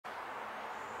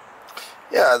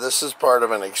Yeah, this is part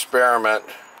of an experiment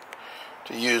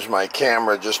to use my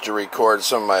camera just to record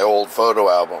some of my old photo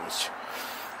albums.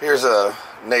 Here's a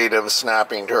native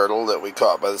snapping turtle that we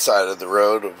caught by the side of the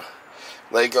road of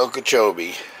Lake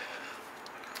Okeechobee.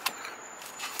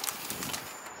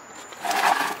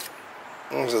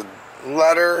 There's a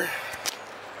letter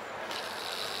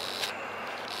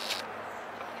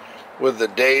with the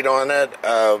date on it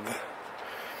of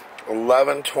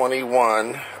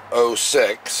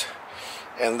 11/21/06,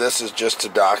 and this is just to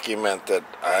document that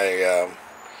I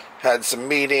had some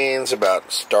meetings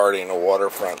about starting a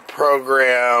waterfront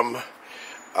program.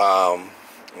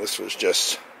 This was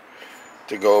just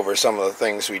to go over some of the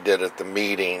things we did at the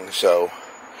meeting, so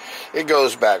it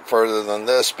goes back further than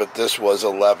this, but this was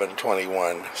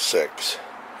 11/21/6.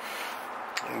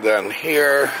 Then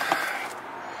here,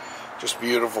 just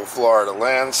beautiful Florida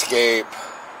landscape.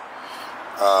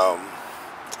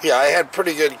 Yeah, I had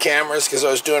pretty good cameras because I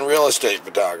was doing real estate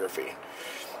photography.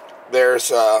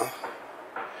 There's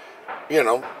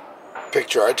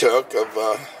picture I took of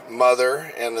a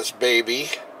mother and this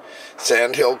baby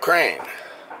sandhill crane.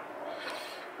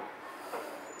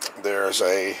 There's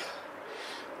a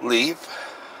leaf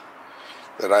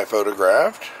that I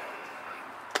photographed.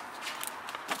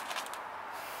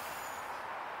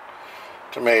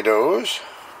 Tomatoes.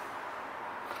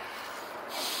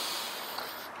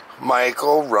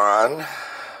 Michael, Ron,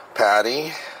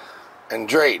 Patty, and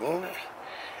Drayton.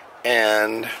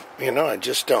 And, I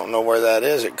just don't know where that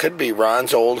is. It could be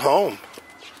Ron's old home.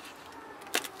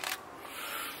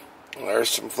 There's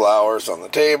some flowers on the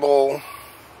table.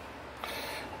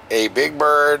 A big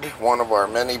bird, one of our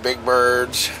many big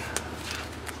birds.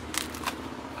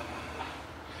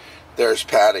 There's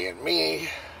Patty and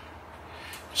me.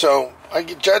 So,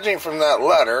 judging from that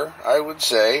letter, I would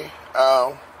say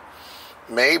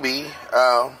maybe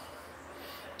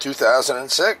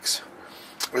 2006.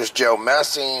 There's Joe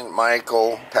Messing,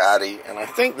 Michael, Patty, and I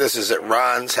think this is at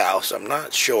Ron's house. I'm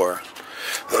not sure.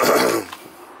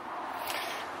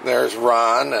 There's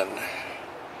Ron and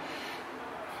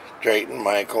Drayton,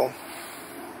 Michael.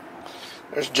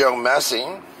 There's Joe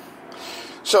Messing.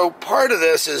 So part of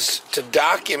this is to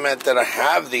document that I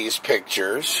have these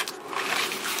pictures.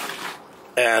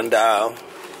 And,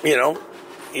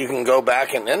 you can go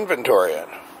back and inventory it.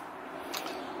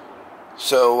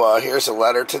 So here's a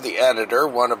letter to the editor,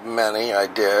 one of many I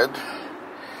did.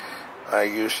 I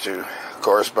used to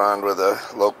correspond with the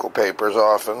local papers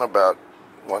often about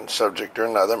one subject or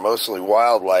another, mostly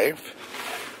wildlife.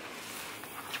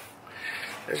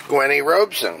 There's Gwenny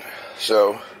Robeson.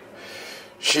 So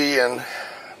she and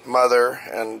Mother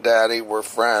and Daddy were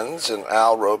friends, and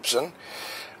Al Robeson.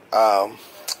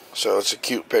 So it's a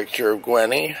cute picture of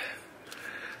Gwenny.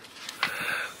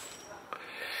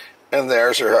 And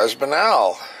there's her husband,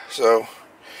 Al. So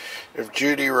if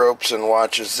Judy Robeson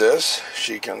watches this,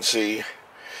 she can see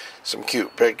some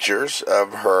cute pictures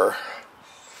of her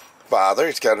father.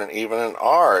 He's got even an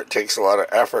R. It takes a lot of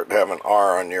effort to have an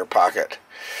R on your pocket.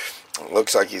 It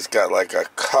looks like he's got like a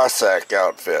Cossack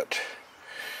outfit.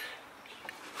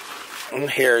 And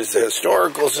here's the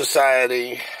Historical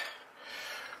Society.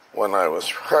 When I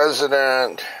was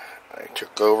president, I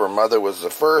took over. Mother was the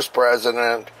first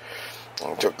president.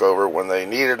 I took over when they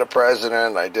needed a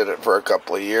president. I did it for a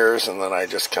couple of years, and then I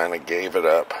just kind of gave it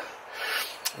up.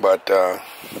 But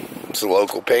it's a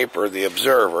local paper, The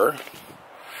Observer.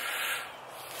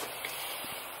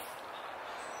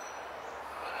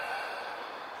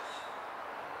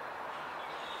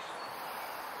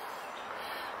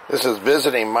 This is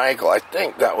visiting Michael. I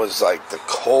think that was like the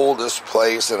coldest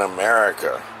place in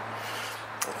America.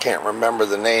 I can't remember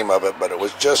the name of it, but it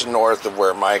was just north of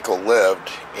where Michael lived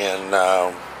in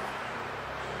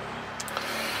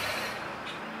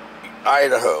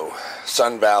Idaho,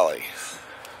 Sun Valley.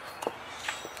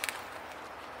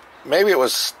 Maybe it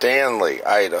was Stanley,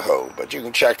 Idaho, but you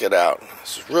can check it out.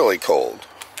 It's really cold.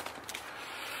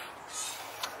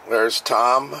 There's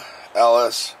Tom,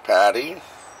 Ellis, Patty.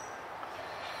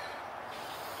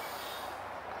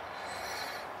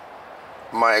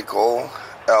 Michael,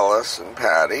 Ellis, and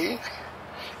Patty.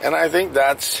 And I think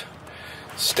that's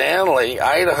Stanley,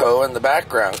 Idaho in the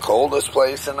background. Coldest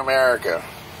place in America.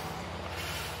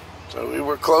 So we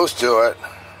were close to it.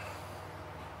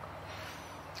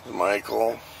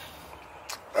 Michael,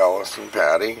 Ellis, and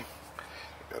Patty.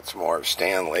 That's more of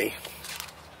Stanley.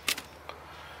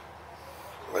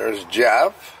 There's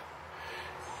Jeff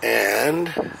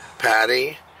and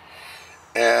Patty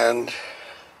and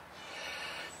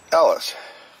Ellis.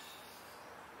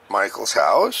 Michael's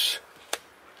house.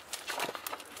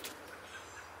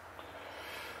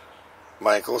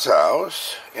 Michael's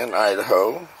house in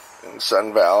Idaho, in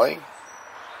Sun Valley.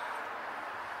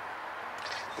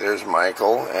 There's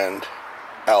Michael and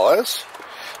Ellis.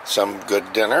 Some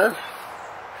good dinner.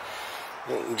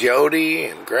 Jody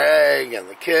and Greg and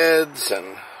the kids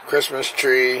and Christmas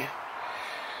tree.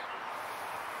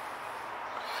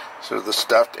 So the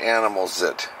stuffed animals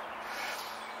that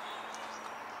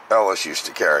Ellis used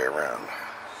to carry around.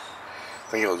 I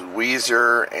think it was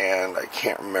Weezer and I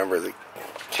can't remember the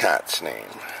cat's name.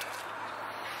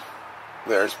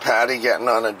 There's Patty getting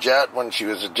on a jet when she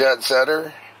was a jet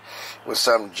setter. It was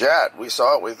some jet. We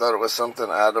saw it. We thought it was something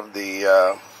out of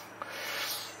the,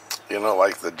 you know,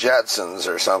 like the Jetsons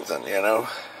or something, you know.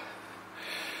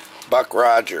 Buck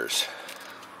Rogers.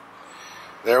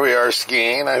 There we are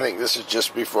skiing. I think this is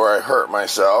just before I hurt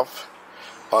myself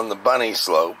on the bunny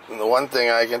slope. And the one thing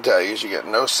I can tell you is you get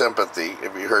no sympathy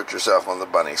if you hurt yourself on the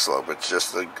bunny slope. It's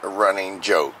just a running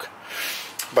joke.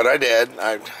 But I did.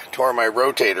 I tore my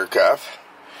rotator cuff.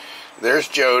 There's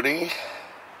Jody.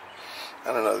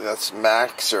 I don't know if that's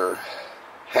Max or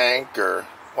Hank or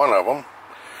one of them.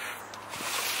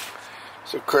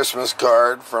 It's a Christmas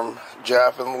card from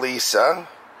Jeff and Lisa.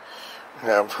 We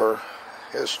have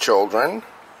his children.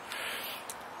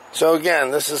 So again,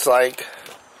 this is like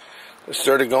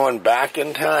sort of going back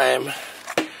in time.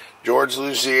 George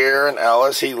Luzier and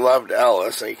Ellis. He loved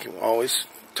Ellis. He always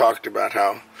talked about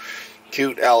how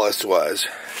cute Ellis was.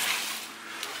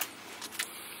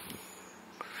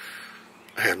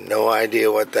 I have no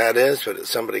idea what that is, but it's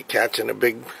somebody catching a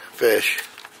big fish.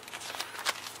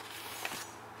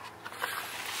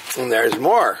 And there's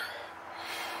more.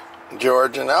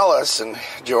 George and Ellis, and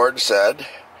George said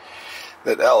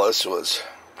that Ellis was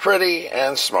pretty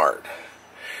and smart.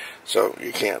 So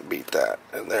you can't beat that.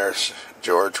 And there's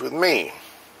George with me.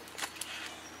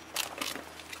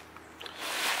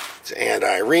 It's Aunt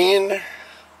Irene.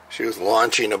 She was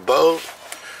launching a boat.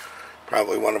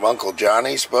 Probably one of Uncle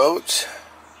Johnny's boats.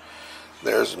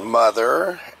 There's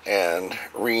Mother and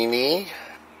Renee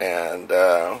and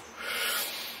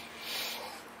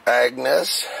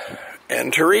Agnes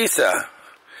and Teresa.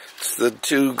 It's the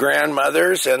two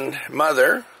grandmothers and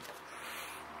Mother.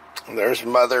 There's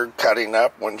Mother cutting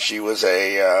up when she was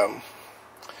a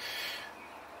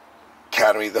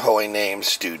Academy of the Holy Name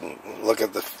student. Look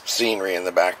at the scenery in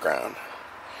the background.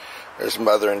 There's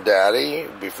Mother and Daddy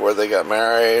before they got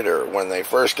married, or when they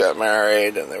first got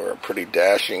married, and they were a pretty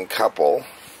dashing couple.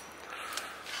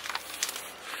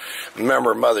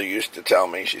 Remember, Mother used to tell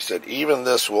me, she said, even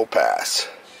this will pass.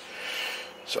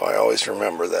 So I always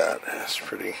remember that. It's a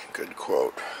pretty good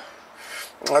quote.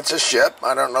 That's a ship.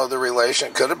 I don't know the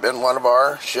relation. Could have been one of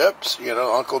our ships, you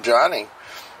know, Uncle Johnny.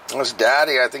 His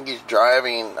daddy, I think he's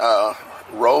driving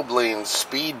Roebling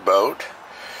speedboat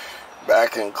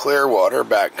back in Clearwater,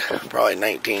 back probably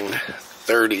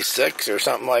 1936 or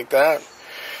something like that.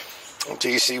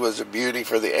 TC was a beauty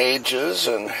for the ages,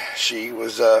 and she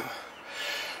was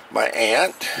my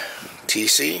aunt,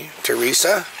 TC,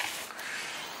 Teresa.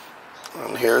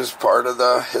 And here's part of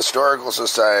the Historical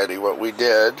Society, what we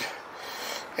did.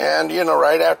 And, you know,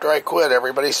 right after I quit,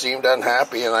 everybody seemed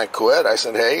unhappy, and I quit. I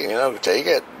said, hey, you know, take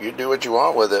it. You do what you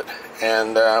want with it.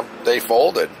 And they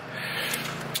folded.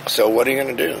 So what are you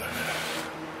going to do?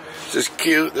 This is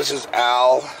cute. This is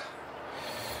Al's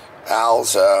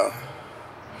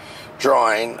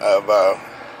drawing of,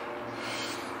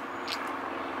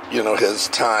 you know, his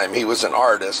time. He was an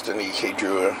artist, and he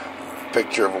drew a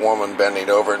picture of a woman bending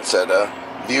over and said, a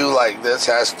view like this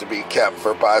has to be kept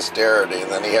for posterity.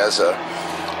 And then he has a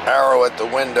arrow at the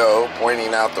window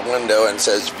pointing out the window and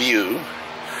says view.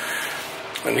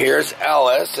 And here's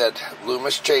Ellis at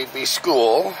Loomis Chaffee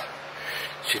School.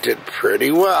 She did pretty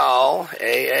well.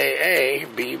 A,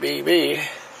 B, B, B.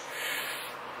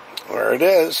 There it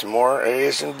is. More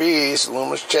A's and B's.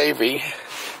 Loomis Chaffee.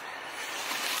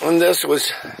 And this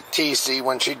was TC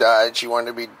when she died. She wanted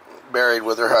to be buried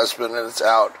with her husband, and it's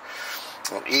out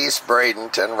in East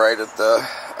Bradenton, right at the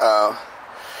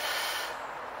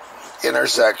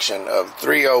intersection of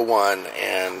 301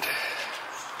 and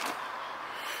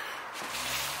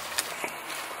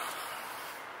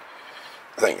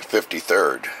I think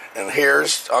 53rd. And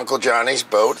here's Uncle Johnny's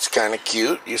boat. It's kind of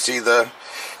cute. You see the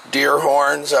deer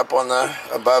horns up on the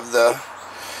above the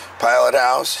pilot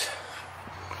house.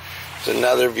 It's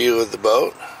another view of the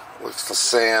boat with the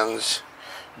Sands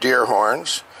deer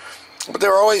horns. But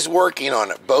they're always working on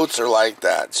it. Boats are like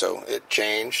that, so it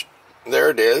changed.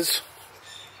 There it is.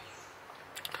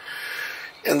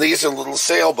 And these are little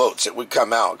sailboats that would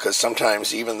come out, because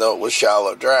sometimes, even though it was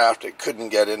shallow draft, it couldn't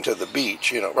get into the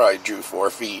beach. You know, probably drew 4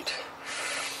 feet.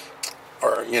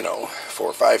 Or, you know, 4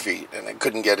 or 5 feet, and it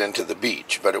couldn't get into the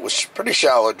beach. But it was pretty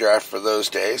shallow draft for those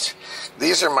days.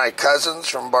 These are my cousins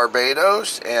from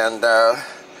Barbados, and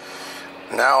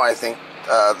now I think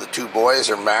the two boys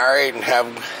are married and have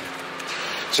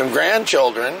some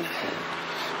grandchildren,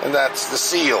 and that's the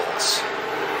Seals.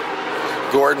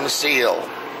 Gordon Seal,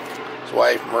 his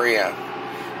wife Maria.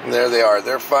 And there they are.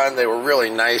 They're fun. They were really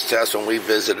nice to us when we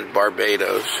visited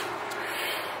Barbados.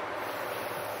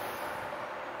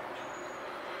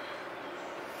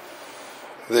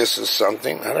 This is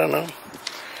something, I don't know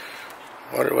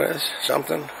what it was,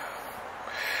 something.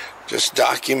 Just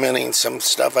documenting some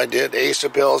stuff I did. Asa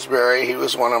Pillsbury, he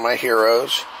was one of my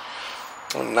heroes.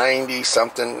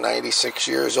 90-something, 96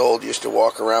 years old, used to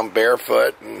walk around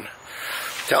barefoot and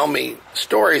tell me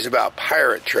stories about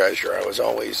pirate treasure. I was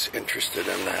always interested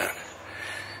in that.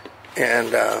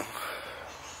 And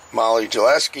Molly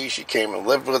Gillespie, she came and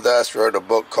lived with us, wrote a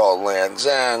book called Land's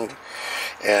End,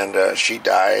 and she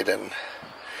died. And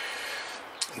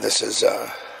this is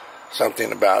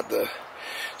something about the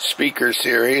speaker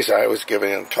series. I was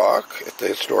giving a talk at the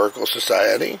Historical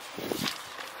Society.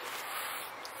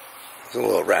 The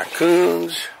little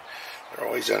raccoons, they're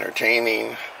always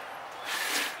entertaining.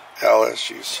 Ellis,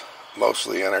 she's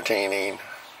mostly entertaining.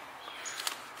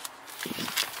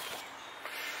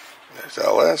 There's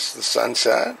Ellis, the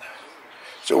sunset.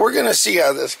 So we're going to see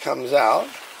how this comes out.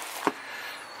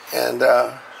 And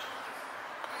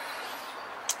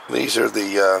these are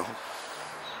the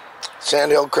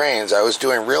Sandhill Cranes. I was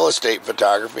doing real estate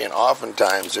photography, and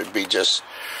oftentimes there'd be just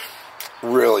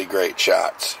really great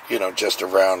shots, you know, just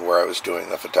around where I was doing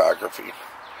the photography.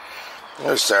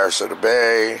 There's Sarasota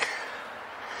Bay.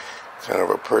 Kind of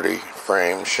a pretty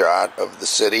frame shot of the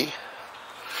city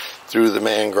through the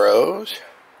mangroves.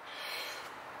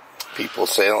 People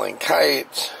sailing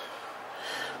kites.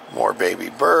 More baby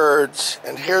birds.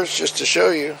 And here's just to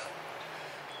show you,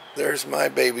 there's my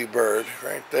baby bird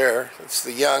right there. It's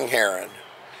the young heron.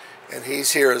 And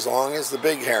he's here as long as the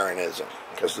big heron isn't,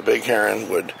 because the big heron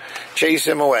would chase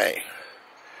him away.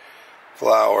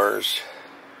 Flowers.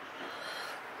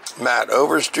 Matt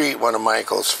Overstreet, one of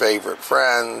Michael's favorite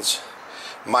friends.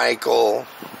 Michael,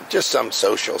 just some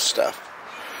social stuff.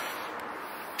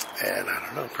 And I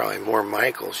don't know, probably more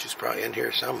Michael. She's probably in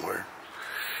here somewhere.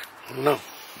 I don't know.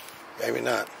 Maybe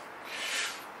not.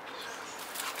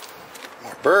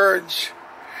 More birds.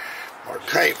 More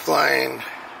kite flying.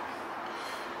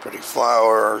 Pretty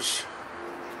flowers.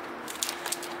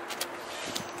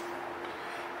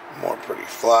 More pretty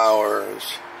flowers.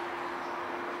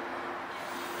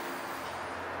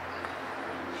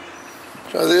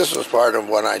 So this was part of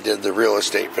when I did the real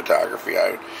estate photography.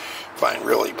 I would find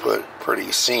really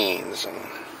pretty scenes and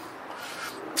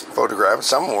photograph.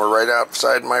 Some were right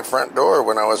outside my front door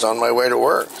when I was on my way to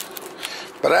work.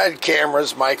 But I had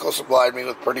cameras. Michael supplied me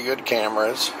with pretty good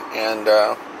cameras. And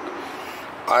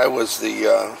I was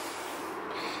the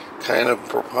kind of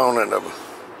proponent of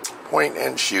point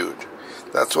and shoot.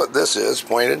 That's what this is,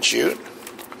 point and shoot.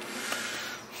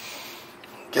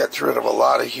 Gets rid of a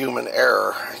lot of human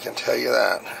error, I can tell you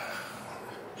that.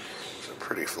 It's a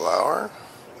pretty flower.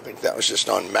 I think that was just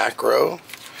on macro.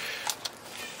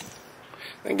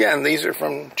 Again, these are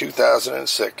from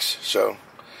 2006, so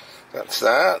that's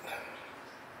that.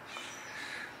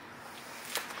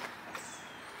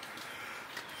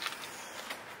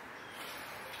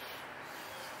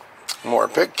 More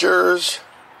pictures.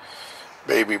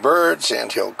 Baby bird,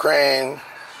 Sandhill Crane.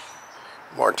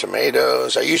 More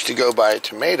tomatoes. I used to go by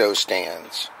tomato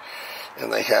stands,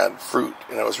 and they had fruit,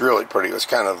 and it was really pretty. It was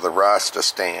kind of the Rasta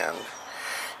stand,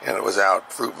 and it was out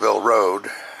Fruitville Road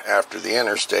after the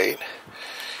interstate,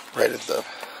 right at the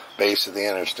base of the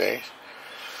interstate.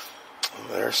 And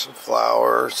there's some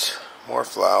flowers, more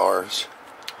flowers.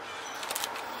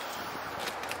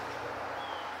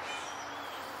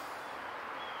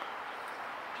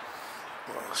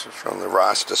 Well, this is from the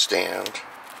Rasta stand.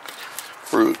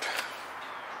 Fruit.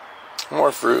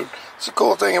 More fruit. It's a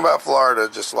cool thing about Florida,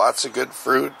 just lots of good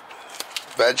fruit,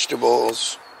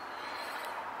 vegetables.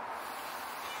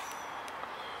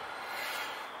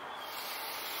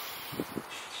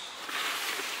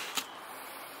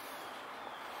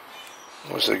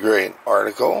 It was a great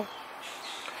article.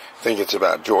 I think it's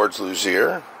about George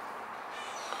Luzier.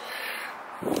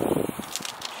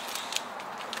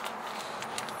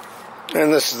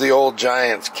 And this is the old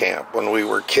Giants camp. When we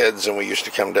were kids and we used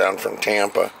to come down from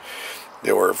Tampa,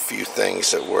 there were a few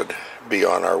things that would be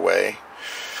on our way.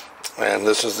 And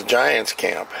this is the Giants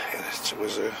camp. It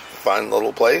was a fun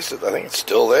little place. I think it's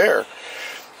still there.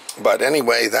 But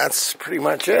anyway, that's pretty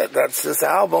much it. That's this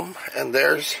album. And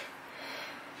there's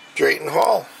Drayton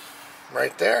Hall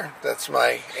right there. That's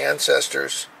my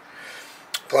ancestors'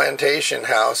 plantation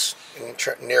house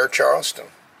near Charleston.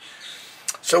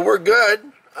 So we're good.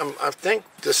 I think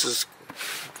this is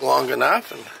long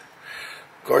enough. And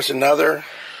of course, another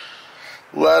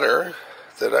letter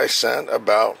that I sent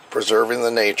about preserving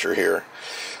the nature here.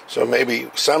 So maybe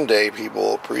someday people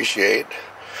will appreciate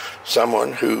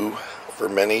someone who, for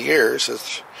many years,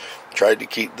 has tried to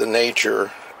keep the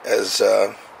nature as,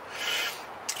 on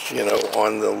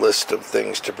the list of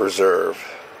things to preserve.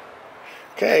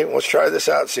 Okay, let's try this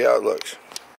out, see how it looks.